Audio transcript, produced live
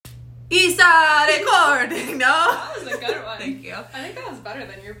Isa recording, no? That was a good one. Thank you. I think that was better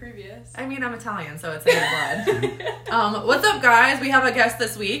than your previous. I mean, I'm Italian, so it's in my blood. What's up, guys? We have a guest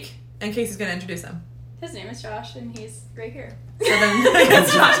this week, and Casey's going to introduce him. His name is Josh, and he's right here. So then I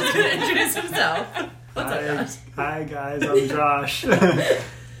guess Josh is going to introduce himself. What's up, Josh? Hi, guys. I'm Josh. You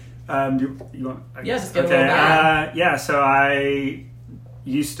want? Just give a little background. So I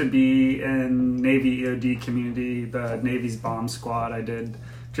used to be in Navy EOD community, the Navy's bomb squad. I did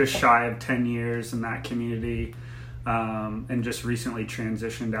just shy of 10 years in that community, and just recently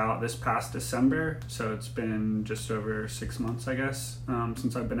transitioned out this past December. So it's been just over 6 months, I guess,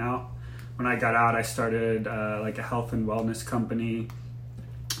 since I've been out. When I got out, I started like a health and wellness company.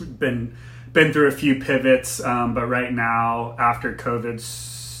 Been through a few pivots, but right now, after COVID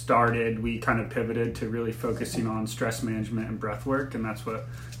started, we kind of pivoted to really focusing on stress management and breath work, and that's what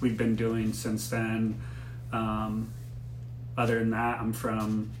we've been doing since then. Other than that, I'm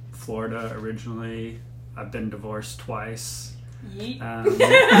from Florida originally. I've been divorced twice. So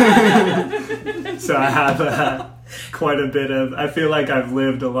I have quite a bit of, I feel like I've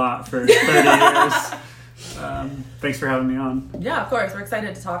lived a lot for 30 years. Thanks for having me on. Yeah, of course. We're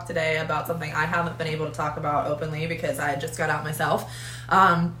excited to talk today about something I haven't been able to talk about openly because I just got out myself.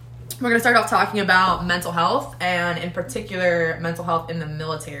 We're going to start off talking about mental health, and in particular, mental health in the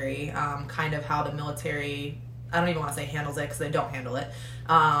military, kind of how the military, I don't even want to say handles it because they don't handle it.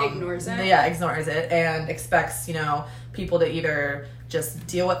 Ignores it. Yeah, ignores it and expects, people to either just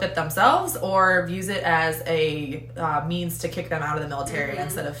deal with it themselves or use it as a means to kick them out of the military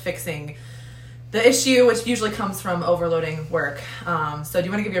instead of fixing the issue, which usually comes from overloading work. So do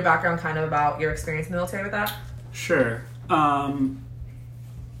you want to give your background kind of about your experience in the military with that? Sure.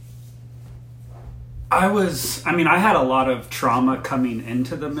 I had a lot of trauma coming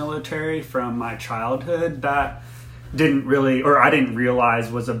into the military from my childhood that I didn't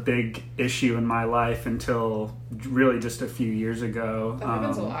realize was a big issue in my life until really just a few years ago. That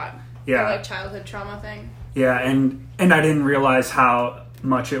happens a lot. Yeah. The, childhood trauma thing. Yeah, and I didn't realize how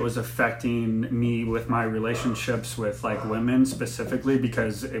much it was affecting me with my relationships with women specifically,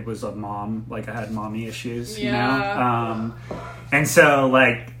 because it was a mom, I had mommy issues, and so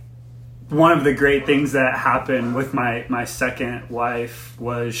one of the great things that happened with my second wife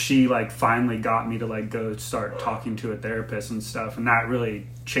was she finally got me to go start talking to a therapist and stuff, and that really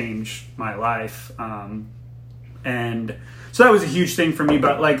changed my life. And so that was a huge thing for me.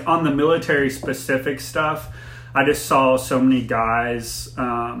 But on the military specific stuff, I just saw so many guys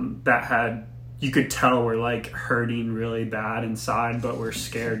that you could tell were hurting really bad inside, but were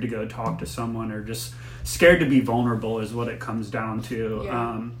scared to go talk to someone, or just scared to be vulnerable is what it comes down to.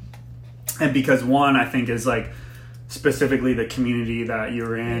 Yeah. And because one, I think is specifically the community that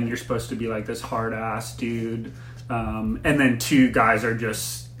you're in, you're supposed to be this hard ass dude. And then two, guys are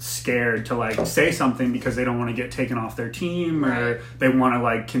just scared to say something because they don't want to get taken off their team, or they want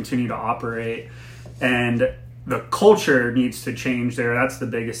to continue to operate. And the culture needs to change there. That's the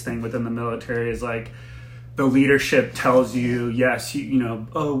biggest thing within the military is the leadership tells you, yes, we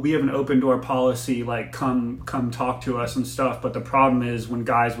have an open door policy, come talk to us and stuff. But the problem is when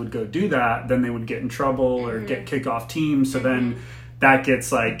guys would go do that, then they would get in trouble or get kicked off teams. So then that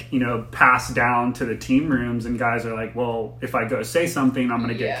gets passed down to the team rooms, and guys are well, if I go say something, I'm going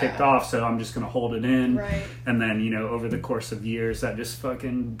to get kicked off. So I'm just going to hold it in. Right. And then, over the course of years, that just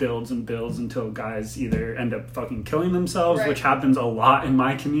fucking builds and builds until guys either end up fucking killing themselves, which happens a lot in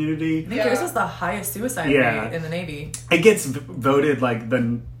my community. I think yours is the highest suicide rate in the Navy. It gets voted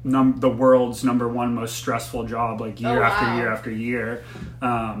the world's number one most stressful job year after year after year.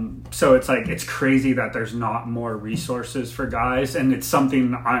 So it's crazy that there's not more resources for guys, and it's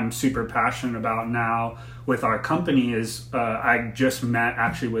something I'm super passionate about now with our company. Is I just met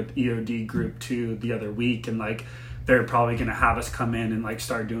actually with EOD Group 2 the other week, and they're probably going to have us come in and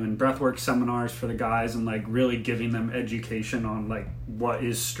start doing breathwork seminars for the guys, and really giving them education on what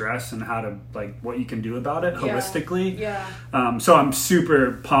is stress and how to what you can do about it holistically. So I'm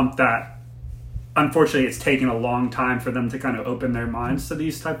super pumped that unfortunately it's taken a long time for them to kind of open their minds to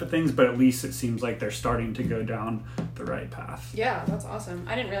these type of things, but at least it seems like they're starting to go down the right path. Yeah, that's awesome.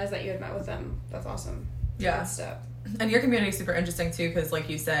 I didn't realize that you had met with them. That's awesome. Yeah. Good step. And your community is super interesting too, because like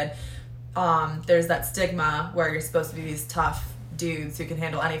you said, there's that stigma where you're supposed to be these tough dudes who can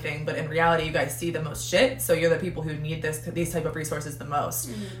handle anything, but in reality you guys see the most shit, so you're the people who need these type of resources the most.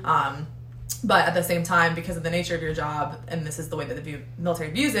 But at the same time, because of the nature of your job, and this is the way that the military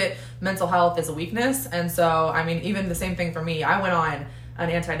views it, mental health is a weakness. And so, even the same thing for me, I went on an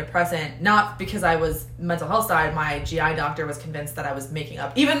antidepressant, not because I was mental health side. My GI doctor was convinced that I was making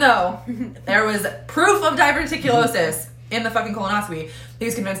up, even though there was proof of diverticulosis. in the fucking colonoscopy, he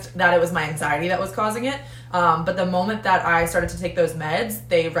was convinced that it was my anxiety that was causing it. But the moment that I started to take those meds,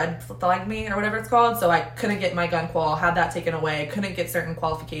 they red flagged me or whatever it's called. So I couldn't get my gun qual, had that taken away, couldn't get certain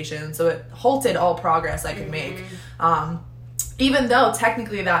qualifications. So it halted all progress I could make. Even though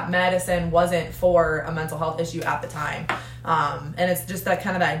technically that medicine wasn't for a mental health issue at the time. And it's just that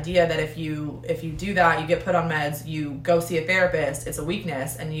kind of the idea that if you do that, you get put on meds, you go see a therapist, it's a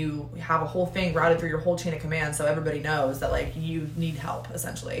weakness, and you have a whole thing routed through your whole chain of command so everybody knows that like you need help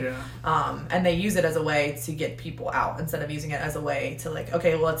essentially. And they use it as a way to get people out instead of using it as a way to like,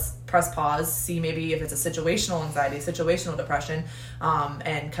 okay, well, let's press pause, see maybe if it's a situational anxiety, situational depression,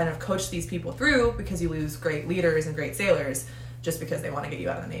 and kind of coach these people through, because you lose great leaders and great sailors just because they want to get you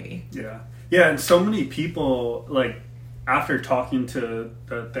out of the Navy. Yeah, and so many people, like, after talking to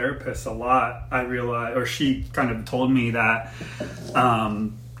the therapist a lot, I realized, or she kind of told me that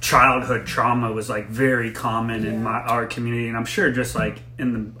childhood trauma was like very common in our community, and I'm sure just like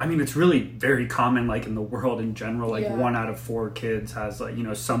it's really very common like in the world in general. Like 1 out of 4 kids has like, you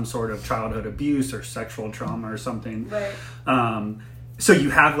know, some sort of childhood abuse or sexual trauma or something. Right. So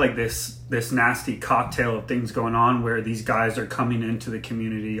you have like this nasty cocktail of things going on where these guys are coming into the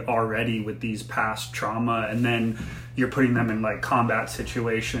community already with these past trauma, and then you're putting them in like combat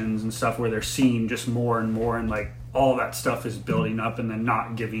situations and stuff where they're seeing just more and more, and like all that stuff is building up, and then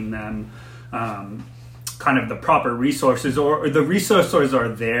not giving them kind of the proper resources, or the resources are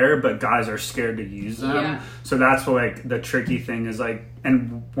there but guys are scared to use them. So that's what like the tricky thing is, like,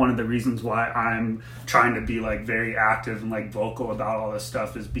 and one of the reasons why I'm trying to be like very active and like vocal about all this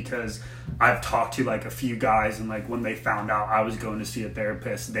stuff is because I've talked to like a few guys, and like when they found out I was going to see a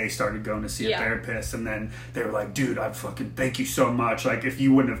therapist, they started going to see a therapist, and then they were like, dude, I fucking thank you so much, like if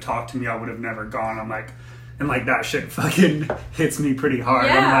you wouldn't have talked to me I would have never gone. I'm like, and like that shit fucking hits me pretty hard.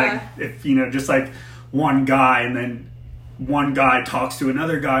 I'm like, if you know, just like one guy, and then one guy talks to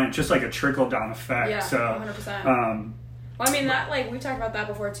another guy, and it's just like a trickle down effect. Yeah, so 100%. Well, I mean, that, like, we talked about that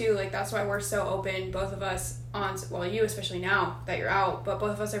before too, like that's why we're so open, both of us, on, well, you especially now that you're out, but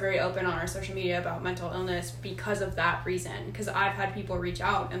both of us are very open on our social media about mental illness because of that reason. Because I've had people reach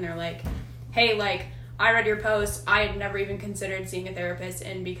out and they're like, hey, like, I read your post, I had never even considered seeing a therapist,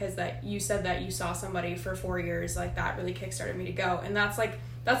 and because that you said that you saw somebody for 4 years, like that really kickstarted me to go. And that's like,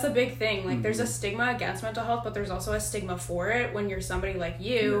 that's a big thing. Like, there's a stigma against mental health, but there's also a stigma for it when you're somebody like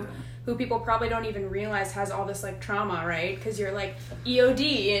you, who people probably don't even realize has all this, like, trauma, right? Because you're, like,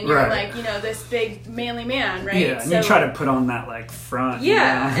 EOD, and you're, like, you know, this big manly man, right? Yeah, and so, you try to put on that, like, front.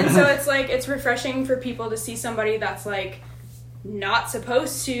 Yeah, and so it's, like, it's refreshing for people to see somebody that's, like, not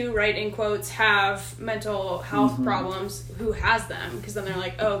supposed to, right, in quotes, have mental health problems, who has them, because then they're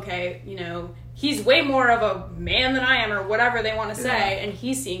like, oh, okay, you know, he's way more of a man than I am, or whatever they want to say, and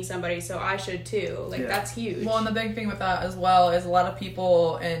he's seeing somebody, so I should too. Like, that's huge. Well, and the big thing with that as well is a lot of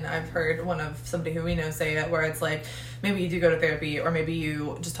people, and I've heard one of somebody who we know say it, where it's like, maybe you do go to therapy, or maybe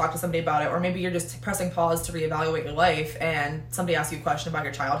you just talk to somebody about it, or maybe you're just pressing pause to reevaluate your life, and somebody asks you a question about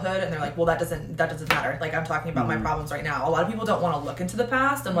your childhood, and they're like, well, that doesn't matter. Like, I'm talking about my problems right now. A lot of people don't want to look into the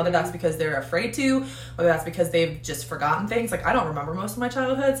past, and whether that's because they're afraid to, whether that's because they've just forgotten things. Like, I don't remember most of my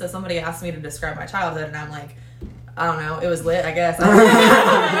childhood, so somebody asked me to describe my childhood, and I'm like, I don't know, it was lit, I guess. I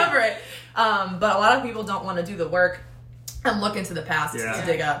don't remember it. But a lot of people don't want to do the work and look into the past to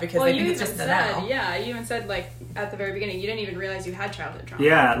dig up, because they think it's just the now. Yeah, you even said, like, at the very beginning, you didn't even realize you had childhood trauma.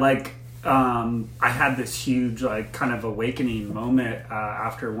 Yeah, like, I had this huge, like, kind of awakening moment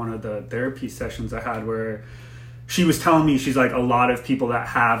after one of the therapy sessions I had, where she was telling me, she's like, a lot of people that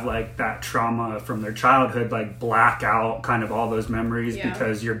have, like, that trauma from their childhood, like, black out kind of all those memories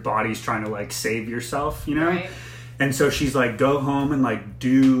because your body's trying to, like, save yourself, you know? Right. And so she's like, go home and like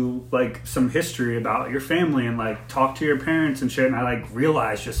do like some history about your family and like talk to your parents and shit. And I like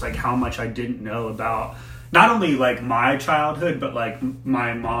realized just like how much I didn't know about not only like my childhood, but like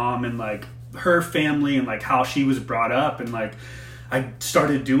my mom and like her family and like how she was brought up. And like I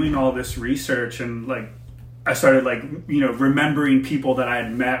started doing all this research, and like I started like, you know, remembering people that I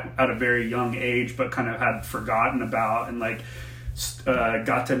had met at a very young age but kind of had forgotten about, and like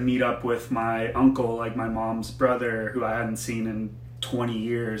got to meet up with my uncle, like my mom's brother, who I hadn't seen in 20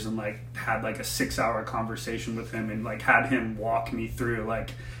 years, and like had like a 6-hour conversation with him, and like had him walk me through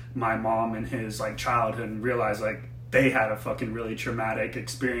like my mom and his like childhood, and realized like they had a fucking really traumatic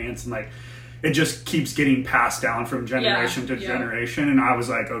experience, and like it just keeps getting passed down from generation to generation. And I was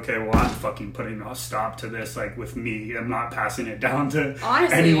like, okay, well, I'm fucking putting a stop to this, like with me. I'm not passing it down to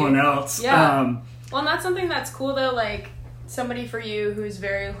anyone else. Well, and that's something that's cool though, like somebody for you who's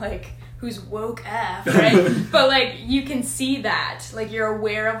very like, who's woke F, right? But, like, you can see that. Like, you're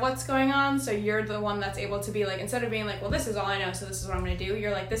aware of what's going on, so you're the one that's able to be, like, instead of being like, well, this is all I know, so this is what I'm going to do,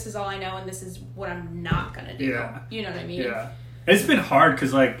 you're like, this is all I know, and this is what I'm not going to do. Yeah. You know what I mean? Yeah. It's been hard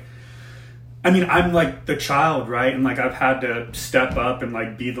because, like, I mean, I'm, like, the child, right? And, like, I've had to step up and,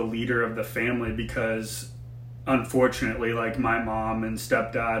 like, be the leader of the family because, unfortunately, like, my mom and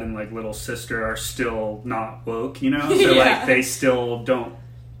stepdad and, like, little sister are still not woke, you know? So, like, they still don't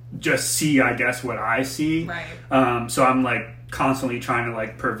just see, I guess, what I see. Right. So I'm, like, constantly trying to,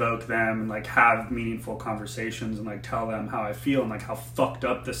 like, provoke them and, like, have meaningful conversations and, like, tell them how I feel and, like, how fucked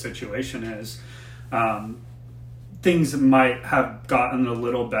up the situation is. Things might have gotten a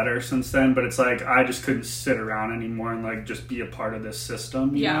little better since then, but it's like I just couldn't sit around anymore and, like, just be a part of this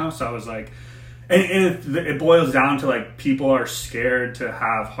system, you know? So I was like, and it boils down to, like, people are scared to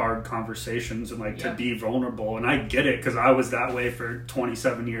have hard conversations and, like, to be vulnerable. And I get it because I was that way for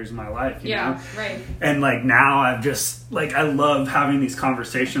 27 years of my life, you know? Right. And, like, now I've just, like, I love having these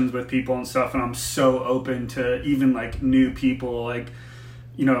conversations with people and stuff. And I'm so open to even, like, new people, like,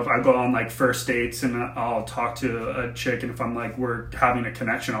 you know, if I go on, like, first dates and I'll talk to a chick, and if I'm, like, we're having a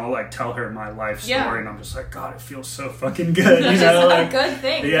connection, I'll, like, tell her my life story, and I'm just like, God, it feels so fucking good. Which you know? is like, a good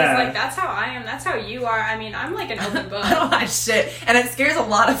thing. Yeah. Like, that's how I am. That's how you are. I mean, I'm like an open book. I don't like shit. And it scares a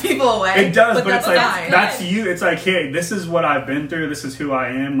lot of people away. It does, but it's like, fine. that's you. It's like, hey, this is what I've been through. This is who I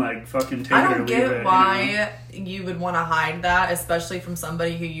am. Like, fucking take it or leave it. I don't get why you would want to hide that, especially from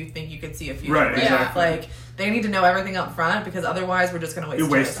somebody who you think you could see a future Right, with. exactly. Like, they need to know everything up front, because otherwise we're just going to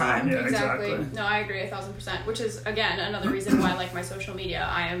waste time. Yeah, Exactly. exactly. No, I agree 1,000%. Which is, again, another reason why, like, my social media,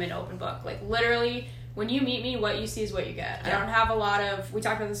 I am an open book. Like, literally, when you meet me, what you see is what you get. I don't have a lot of, we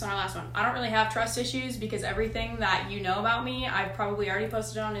talked about this on our last one, I don't really have trust issues because everything that you know about me, I've probably already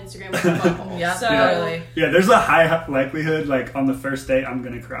posted on Instagram with a butthole. Yeah, so, literally. Yeah, there's a high likelihood, like, on the first date, I'm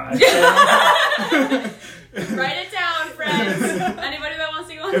gonna cry. write it down, friends. Anybody that wants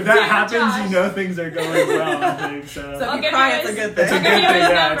to go on If a that date with happens, Josh, you know things are going well, I think. So So I'll if you give cry, you it's a his- good it's thing. a I'll good give you thing. his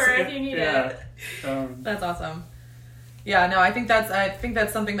Yeah, number it's- if you need yeah. it. That's awesome. Yeah, no, I think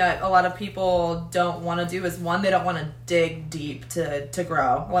that's something that a lot of people don't want to do. Is one, they don't want to dig deep to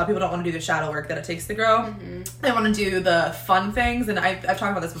grow. A lot of people don't want to do the shadow work that it takes to grow. Mm-hmm. They want to do the fun things, and I've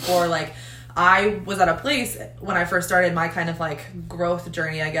talked about this before. Like, I was at a place when I first started my kind of, like, growth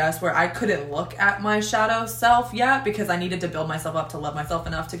journey, I guess, where I couldn't look at my shadow self yet because I needed to build myself up to love myself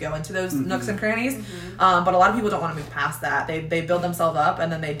enough to go into those nooks and crannies. But a lot of people don't want to move past that. They build themselves up and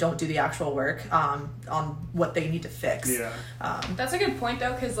then they don't do the actual work on what they need to fix. Yeah. That's a good point,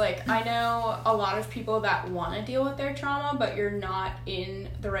 though, because, like, I know a lot of people that want to deal with their trauma, but you're not in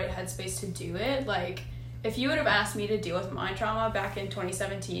the right headspace to do it. Like, if you would have asked me to deal with my trauma back in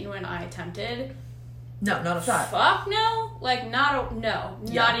 2017 when I attempted, No, not a shot. fuck no. Like, not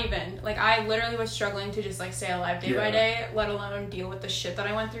Yeah. even. Like, I literally was struggling to just, like, stay alive day by day, let alone deal with the shit that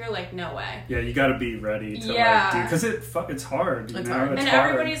I went through. Like, no way. Yeah, you gotta be ready to, Yeah. like, do, because it's hard, you It's know? hard. It's And hard.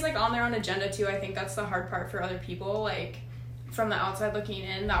 everybody's, like, on their own agenda, too. I think that's the hard part for other people. Like, from the outside looking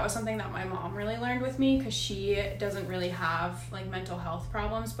in, that was something that my mom really learned with me because she doesn't really have, like, mental health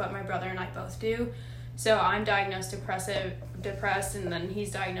problems, but my brother and I both do. So I'm diagnosed depressed, and then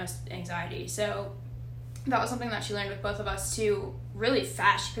he's diagnosed anxiety. So that was something that she learned with both of us too, really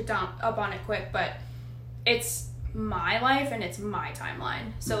fast. She picked up on it quick, but it's my life and it's my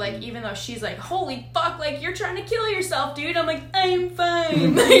timeline. So, like, even though she's like, holy fuck, like, you're trying to kill yourself, dude, I'm like, I'm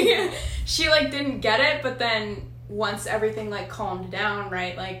fine. Like, she, like, didn't get it, but then once everything, like, calmed down,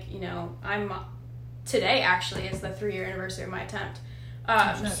 right, like, you know, today actually is the 3-year anniversary of my attempt.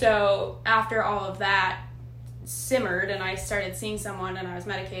 So after all of that simmered and I started seeing someone and I was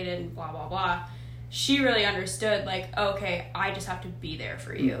medicated and blah, blah, blah, she really understood, like, okay, I just have to be there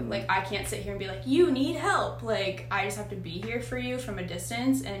for you. Like, I can't sit here and be like, you need help. Like, I just have to be here for you from a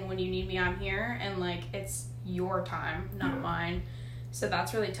distance, and when you need me, I'm here, and, like, it's your time, not mine. So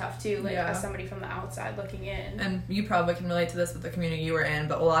that's really tough too, like, as somebody from the outside looking in. And you probably can relate to this with the community you were in,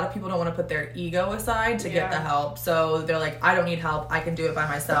 but a lot of people don't want to put their ego aside to get the help. So they're like, I don't need help. I can do it by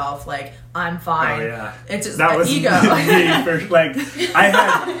myself. Like, I'm fine. Oh, yeah. It's just that was ego. me for, like, I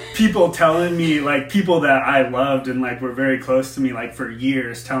had people telling me, like, people that I loved and, like, were very close to me, like, for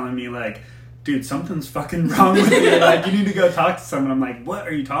years, telling me, like, dude, something's fucking wrong with you. Like, you need to go talk to someone. I'm like, what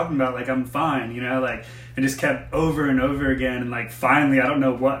are you talking about? Like, I'm fine, you know? Like, I just kept over and over again. And, like, finally, I don't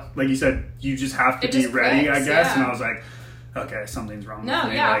know what, like you said, you just have to be ready, I guess. And I was like, okay, something's wrong with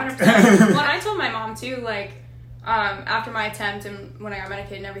me. Yeah, like, 100%. When I told my mom, too, like, after my attempt and when I got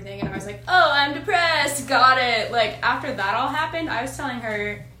medicated and everything, and I was like, oh, I'm depressed, got it. Like, after that all happened, I was telling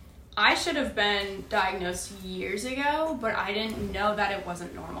her, I should have been diagnosed years ago, but I didn't know that it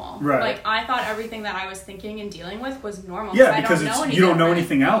wasn't normal. Right. Like, I thought everything that I was thinking and dealing with was normal. Yeah, because you don't know different.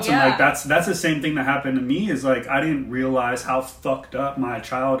 anything else. Yeah. And, like, that's the same thing that happened to me is, like, I didn't realize how fucked up my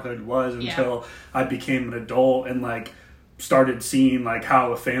childhood was until I became an adult and, like, started seeing, like,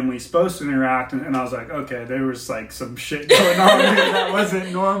 how a family's supposed to interact. And I was like, okay, there was, like, some shit going on here that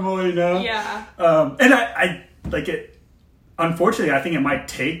wasn't normal, you know? Yeah. And I like it. Unfortunately, I think it might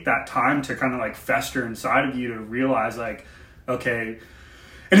take that time to kind of like fester inside of you to realize like, okay,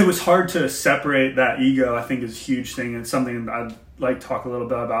 and it was hard to separate that ego. I think is a huge thing and something that I'd like to talk a little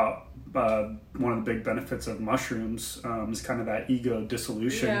bit about. One of the big benefits of mushrooms is kind of that ego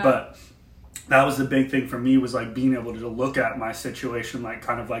dissolution. Yeah. But that was the big thing for me was like being able to look at my situation, like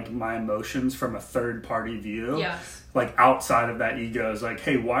kind of like my emotions from a third party view, Yes. like outside of that ego is like,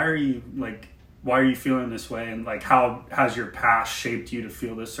 hey, why are you feeling this way, and like how has your past shaped you to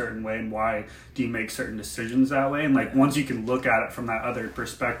feel this certain way, and why do you make certain decisions that way? And like once you can look at it from that other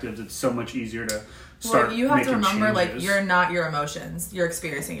perspective, it's so much easier to start. Well, you have to remember, changes. like, you're not your emotions. You're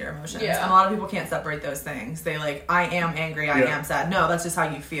experiencing your emotions. Yeah. And a lot of people can't separate those things. They like, I am angry, I am sad. No, that's just how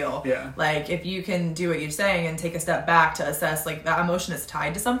you feel. Yeah. Like, if you can do what you're saying and take a step back to assess, like, that emotion is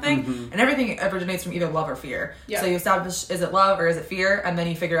tied to something, and everything originates from either love or fear. Yeah. So you establish, is it love or is it fear? And then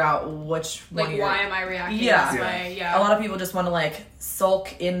you figure out which one Like, you're... why am I reacting Yeah. this way? Yeah. A lot of people just want to, like,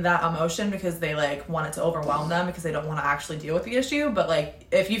 sulk in that emotion because they, like, want it to overwhelm them because they don't want to actually deal with the issue. But, like,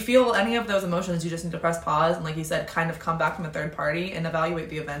 if you feel any of those emotions, you just need to press pause and, like you said, kind of come back from a third party and evaluate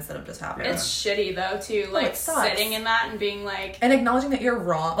the events that have just happened. It's shitty, though, too. Like, it sucks. sitting in that and being like... And acknowledging that you're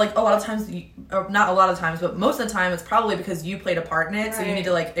wrong. Like, a lot of times, or not a lot of times, but most of the time, it's probably because you played a part in it, so you Right. need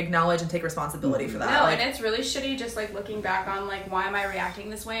to, like, acknowledge and take responsibility for that. No, Like, and it's really shitty just, like, looking back on, like, why am I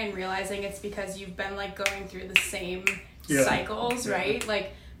reacting this way and realizing it's because you've been, like, going through the same cycles, right?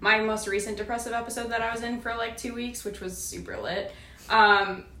 Like, my most recent depressive episode that I was in for, like, 2 weeks, which was super lit,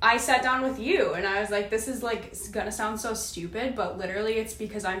 I sat down with you and I was like, this is like, it's gonna sound so stupid, but literally it's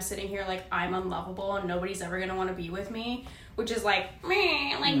because I'm sitting here like I'm unlovable and nobody's ever gonna want to be with me, which is like,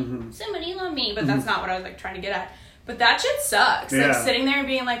 meh, like somebody love me, but that's not what I was like trying to get at. But that shit sucks. Like sitting there and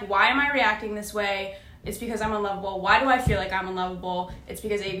being like, why am I reacting this way? It's because I'm unlovable. Why do I feel like I'm unlovable? It's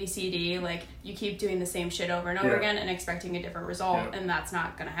because A, B, C, D. Like, you keep doing the same shit over and over again and expecting a different result, and that's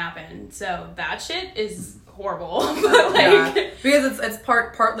not gonna happen. So that shit is horrible. But like, because it's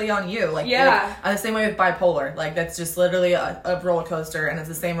partly on you. Like, like, the same way with bipolar. Like, that's just literally a roller coaster, and it's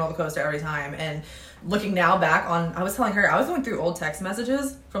the same roller coaster every time. And looking now back on, I was telling her I was going through old text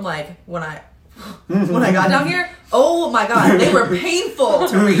messages from like when I got down here. Oh my god, they were painful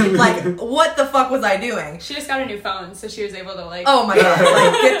to read. Like, what the fuck was I doing? She just got a new phone, so she was able to like. Oh my god,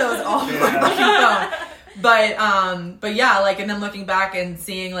 like get those off my fucking phone. But yeah, like, and then looking back and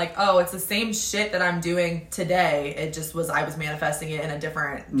seeing like, oh, it's the same shit that I'm doing today. It just was, I was manifesting it in a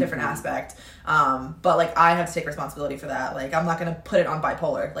different aspect. But like, I have to take responsibility for that. Like, I'm not gonna put it on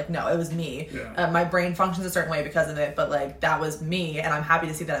bipolar. Like, no, it was me. My brain functions a certain way because of it, but like, that was me, and I'm happy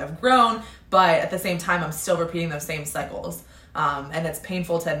to see that I've grown. But at the same time, I'm still repeating those same cycles. And it's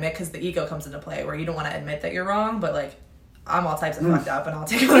painful to admit because the ego comes into play where you don't want to admit that you're wrong, but like, I'm all types of fucked up and I'll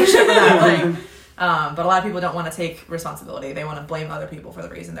take ownership for that. Like, but a lot of people don't want to take responsibility. They want to blame other people for the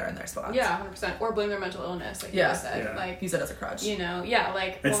reason they're in their spots. Yeah, 100%. Or blame their mental illness, like you said. Like, use it as a crutch. You know,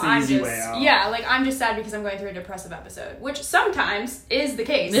 like, it's well, the I'm easy just, way out. Yeah, like, I'm just sad because I'm going through a depressive episode, which sometimes is the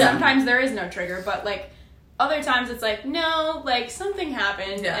case. Yeah. Sometimes there is no trigger, but like, other times it's like, no, like, something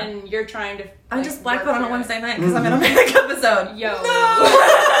happened and you're trying to. I like, just blacked out on a Wednesday night because I'm in a manic episode. Yo. No!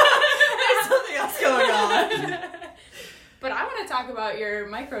 There's something else going on. But I want to talk about your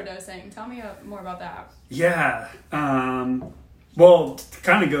microdosing. Tell me more about that. Yeah. Well, to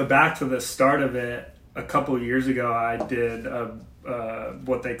kind of go back to the start of it, a couple of years ago, I did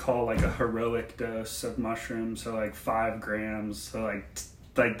what they call like a heroic dose of mushrooms. So like 5 grams. So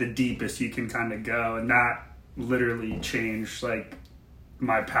like the deepest you can kind of go. And that literally changed like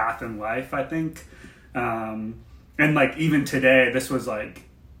my path in life, I think. And like even today, this was like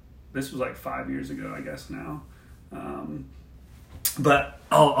 5 years ago, I guess now. But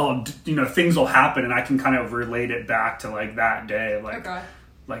I'll you know, things will happen and I can kind of relate it back to like that day, like,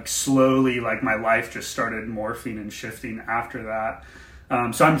 like slowly, like my life just started morphing and shifting after that.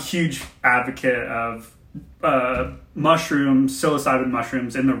 So I'm a huge advocate of, psilocybin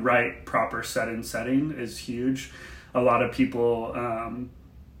mushrooms in the right proper setting is huge. A lot of people,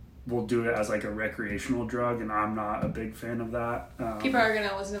 will do it as like a recreational drug, and I'm not a big fan of that. People are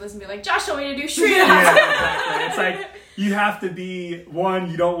gonna listen to this and be like, Josh told me to do shrooms. Yeah, exactly. It's like, you have to be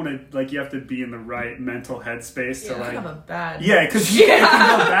you don't want to you have to be in the right mental headspace to become a bad because it can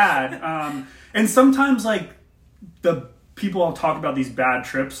go bad. And sometimes the people will talk about these bad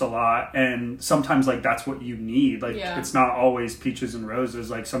trips a lot, and sometimes that's what you need. It's not always peaches and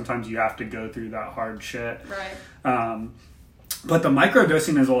roses. Sometimes you have to go through that hard shit. Right. But the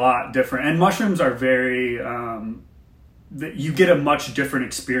microdosing is a lot different, and mushrooms are very you get a much different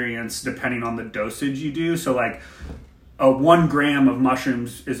experience depending on the dosage you do. So a 1 gram of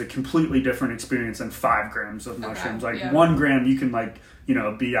mushrooms is a completely different experience than 5 grams of mushrooms. 1 gram you can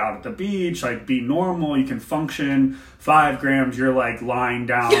be out at the beach, be normal, you can function. 5 grams you're lying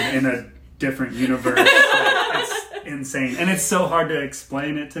down in a different universe. It's insane, and it's so hard to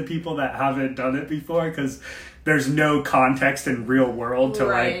explain it to people that haven't done it before because there's no context in real world to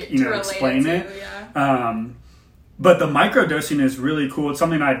explain it. But the microdosing is really cool. It's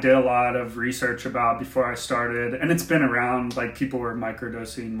something I did a lot of research about before I started, and it's been around. People were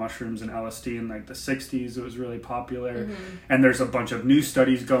microdosing mushrooms and LSD in the 60s. It was really popular, and there's a bunch of new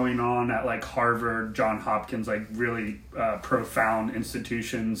studies going on at Harvard, Johns Hopkins, really profound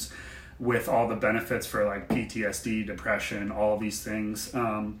institutions with all the benefits for PTSD, depression, all these things.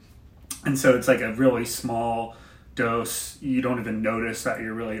 And so it's a really small dose. You don't even notice that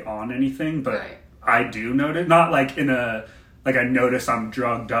you're really on anything, but I do notice, not in a, I notice I'm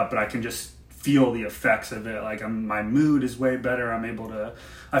drugged up, but I can just feel the effects of it. My mood is way better.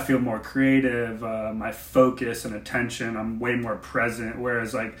 I feel more creative. My focus and attention, I'm way more present.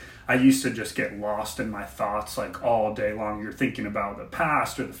 Whereas I used to just get lost in my thoughts all day long. You're thinking about the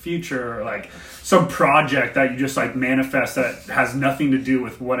past or the future or some project that you just manifest that has nothing to do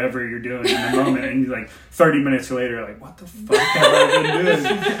with whatever you're doing in the moment. And you 30 minutes later, what the fuck have I been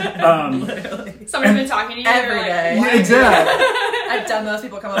doing? Literally. Someone's been talking to you every day. Yeah, exactly. At demos,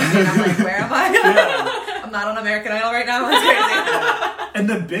 people come up to me and I'm where am I? Yeah. I'm not on American Idol right now. It's crazy. And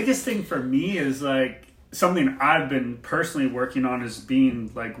the biggest thing for me is something I've been personally working on is being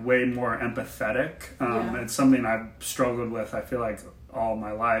way more empathetic. It's something I've struggled with, I feel all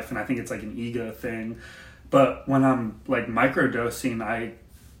my life, and I think it's an ego thing. But when I'm microdosing, I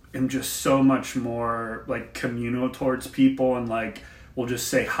am just so much more communal towards people, and will just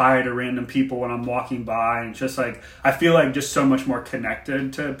say hi to random people when I'm walking by, and just I feel just so much more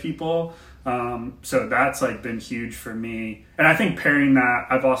connected to people. So that's been huge for me. And I think pairing that,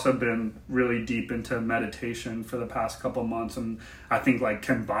 I've also been really deep into meditation for the past couple months, and I think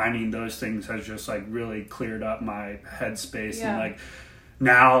combining those things has just really cleared up my headspace. And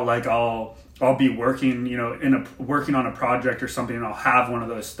now I'll be working, working on a project or something, and I'll have one of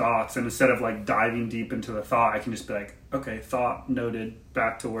those thoughts, and instead of diving deep into the thought, I can just be okay, thought noted,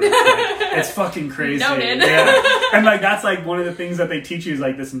 back to work. It's fucking crazy. Noted. Yeah. And that's one of the things that they teach you is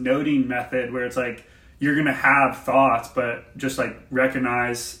this noting method where it's you're gonna have thoughts, but just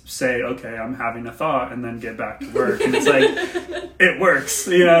recognize, say, okay, I'm having a thought, and then get back to work. And it's it works.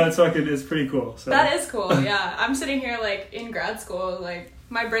 It's pretty cool. So. That is cool. Yeah, I'm sitting here in grad school,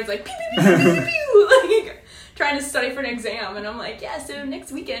 my brain's pew, pew, pew, pew, pew, trying to study for an exam, and I'm so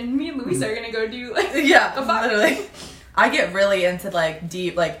next weekend me and Louisa are gonna go do literally. I get really into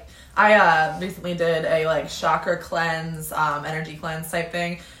deep I recently did a chakra cleanse, energy cleanse type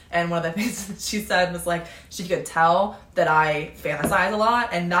thing, and one of the things that she said was she could tell that I fantasize a lot,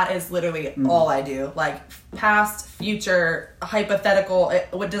 and that is literally all I do. Past, future, hypothetical, it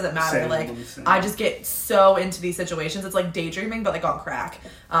doesn't matter. Same. I just get so into these situations. It's daydreaming, but on crack.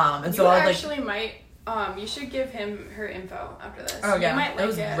 And so you I actually might. You should give him her info after this. Oh yeah, might it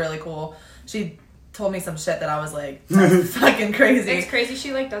was really cool. She told me some shit that I was that's fucking crazy. It's crazy.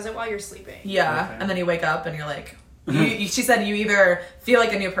 She does it while you're sleeping. Yeah, okay. And then you wake up and you're she said you either feel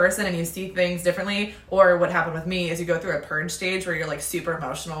like a new person and you see things differently, or what happened with me is you go through a purge stage where you're super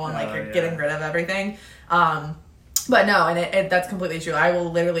emotional and you're getting rid of everything. But no, and that's completely true. I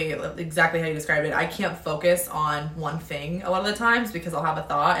will literally, exactly how you described it, I can't focus on one thing a lot of the times because I'll have a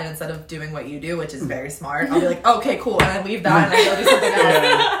thought, and instead of doing what you do, which is very smart, I'll be okay, cool, and I leave that and I go do something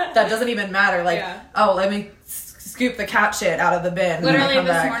else. That doesn't even matter. Let me scoop the cat shit out of the bin. Literally,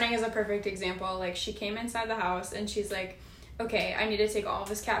 this morning is a perfect example. She came inside the house and she's okay, I need to take all of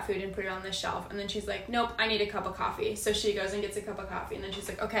this cat food and put it on this shelf. And then she's nope, I need a cup of coffee. So she goes and gets a cup of coffee. And then she's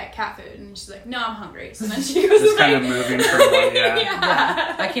okay, cat food. And she's no, I'm hungry. So then she goes just kind of moving from one,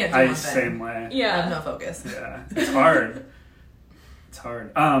 yeah. I can't do one thing. Same way. Yeah. I have no focus. Yeah. It's hard. It's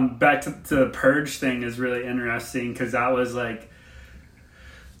hard. Back to the purge thing is really interesting because that was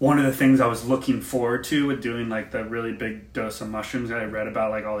one of the things I was looking forward to with doing like the really big dose of mushrooms that I read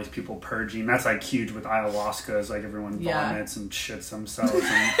about, like all these people purging. That's like huge with ayahuasca, is like everyone vomits and shits themselves.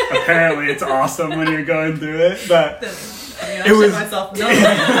 And apparently it's awesome when you're going through it. But it was myself. No, it's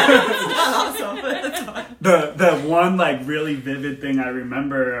not awesome, but it's fine. The one like really vivid thing I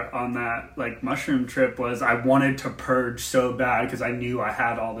remember on that like mushroom trip was I wanted to purge so bad because I knew I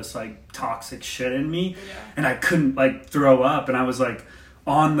had all this like toxic shit in me, and I couldn't like throw up, and I was like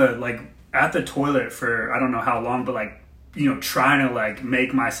on the like at the toilet for I don't know how long, but like, you know, trying to like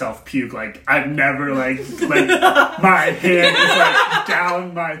make myself puke. Like I've never like my hand is like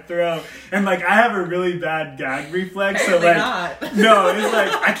down my throat, and like I have a really bad gag reflex. Apparently so like not. no, it's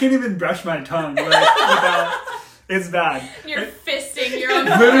like I can't even brush my tongue like without. It's bad. You're fisting your own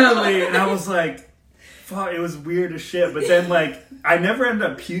literally, and I was like, fuck, it was weird as shit. But then like I never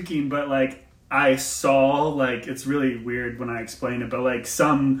ended up puking, but like I saw, like, it's really weird when I explain it, but like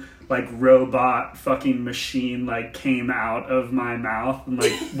some like robot fucking machine like came out of my mouth and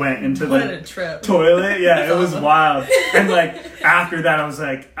like went into the toilet. Yeah, it was wild. And like after that I was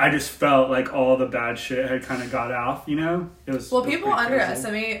like, I just felt like all the bad shit had kind of got off, you know? It was people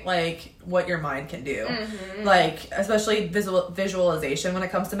underestimate like what your mind can do. Like especially visualization when it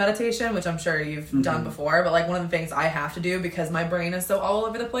comes to meditation, which I'm sure you've done before, but like one of the things I have to do because my brain is so all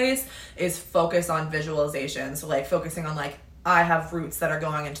over the place is focus on visualization. So like focusing on like I have roots that are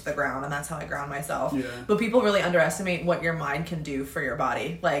going into the ground and that's how I ground myself. Yeah. But people really underestimate what your mind can do for your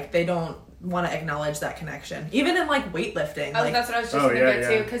body. Like they don't want to acknowledge that connection. Even in like weightlifting. Oh, like, that's what I was just going to get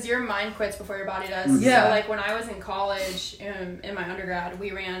to, because your mind quits before your body does. Yeah. So like when I was in college, in my undergrad, we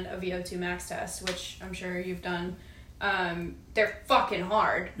ran a VO2 max test, which I'm sure you've done. They're fucking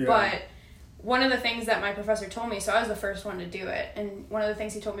hard. Yeah. But one of the things that my professor told me, so I was the first one to do it, and one of the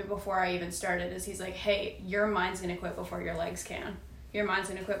things he told me before I even started is he's like, hey, your mind's going to quit before your legs can. Your mind's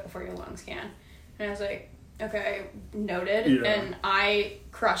going to quit before your lungs can. And I was like, okay, noted. Yeah. And I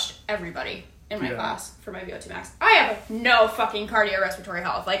crushed everybody in my class for my VO2 max. I have no fucking cardiorespiratory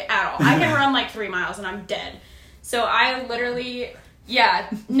health, like, at all. I can run like 3 miles and I'm dead. So I literally, so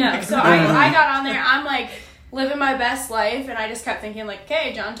I got on there, I'm like living my best life, and I just kept thinking like,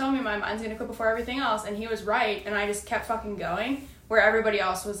 okay, John told me my mind's gonna quit before everything else, and he was right, and I just kept fucking going, where everybody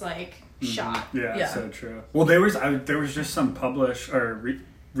else was like shot. Yeah, so true. Well, there was just some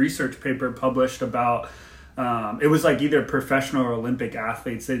research paper published about it was like either professional or Olympic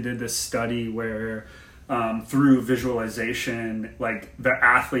athletes. They did this study where through visualization, like the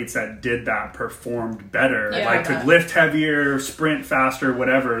athletes that did that performed better, like could lift heavier, sprint faster,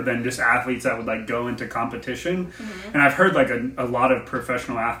 whatever, than just athletes that would like go into competition. And I've heard like a lot of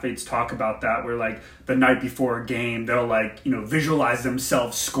professional athletes talk about that, where like the night before a game, they'll like, you know, visualize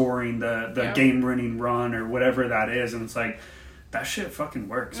themselves scoring the game winning run or whatever that is. And it's like, that shit fucking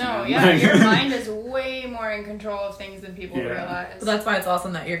works. No, man. your mind is way more in control of things than people realize. So that's why it's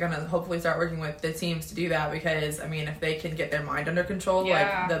awesome that you're gonna hopefully start working with the teams to do that, because I mean, if they can get their mind under control,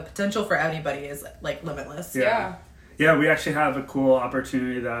 like the potential for anybody is like limitless. Yeah, we actually have a cool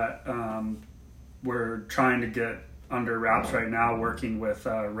opportunity that we're trying to get under wraps right now, working with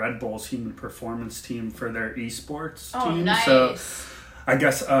Red Bull's human performance team for their esports team. Nice. So I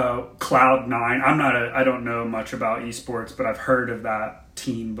guess Cloud9. I don't know much about esports, but I've heard of that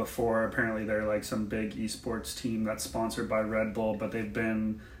team before. Apparently they're like some big esports team that's sponsored by Red Bull, but they've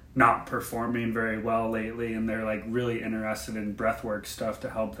been not performing very well lately, and they're like really interested in breathwork stuff to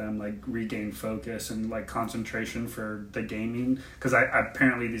help them like regain focus and like concentration for the gaming, because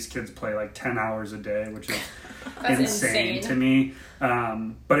apparently these kids play like 10 hours a day, which is insane to me.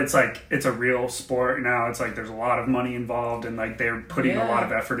 But it's like, it's a real sport now. It's like there's a lot of money involved, and like they're putting a lot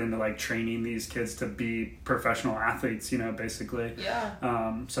of effort into like training these kids to be professional athletes, you know, basically.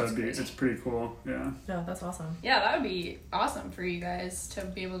 So it's pretty cool. Yeah, that's awesome. Yeah, that would be awesome for you guys to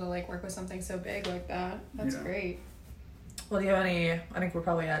be able to like work with something so big like that. That's great. Well, do you have any, I think we're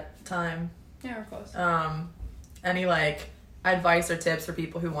probably at time. Yeah, we're close. Any like advice or tips for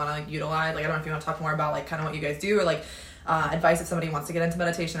people who want to like utilize, like, I don't know if you want to talk more about like kind of what you guys do, or like advice if somebody wants to get into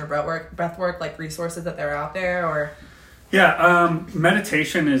meditation or breath work, like resources that they're out there, or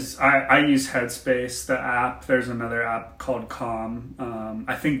meditation is, I use Headspace, the app. There's another app called Calm.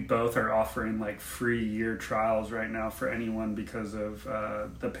 I think both are offering like free year trials right now for anyone because of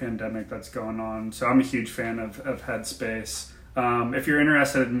the pandemic that's going on. So I'm a huge fan of Headspace. If you're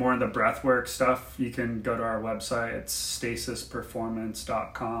interested in more of the breathwork stuff, you can go to our website. It's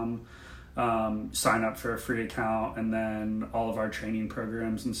stasisperformance.com. Sign up for a free account, and then all of our training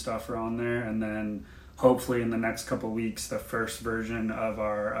programs and stuff are on there. And then hopefully in the next couple of weeks, the first version of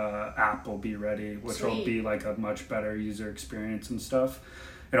our app will be ready, which will be like a much better user experience and stuff.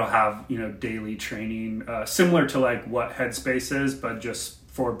 it'll have, daily training, similar to like what Headspace is, but just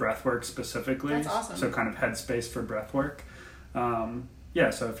for breathwork specifically. That's awesome. So kind of Headspace for breathwork.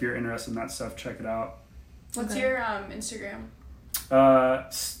 So if you're interested in that stuff, check it out. What's your Instagram?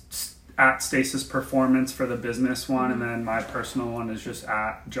 At Stasis Performance for the business one, and then my personal one is just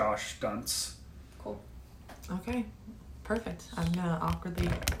at Josh Dunce. Cool. Okay. Perfect. I'm gonna awkwardly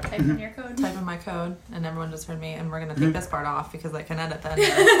type in your code. Type in my code, and everyone just heard me. And we're gonna take this part off because I can edit that.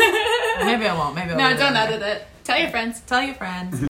 Maybe I won't. Maybe I'll don't edit it. Tell your friends. Tell your friends.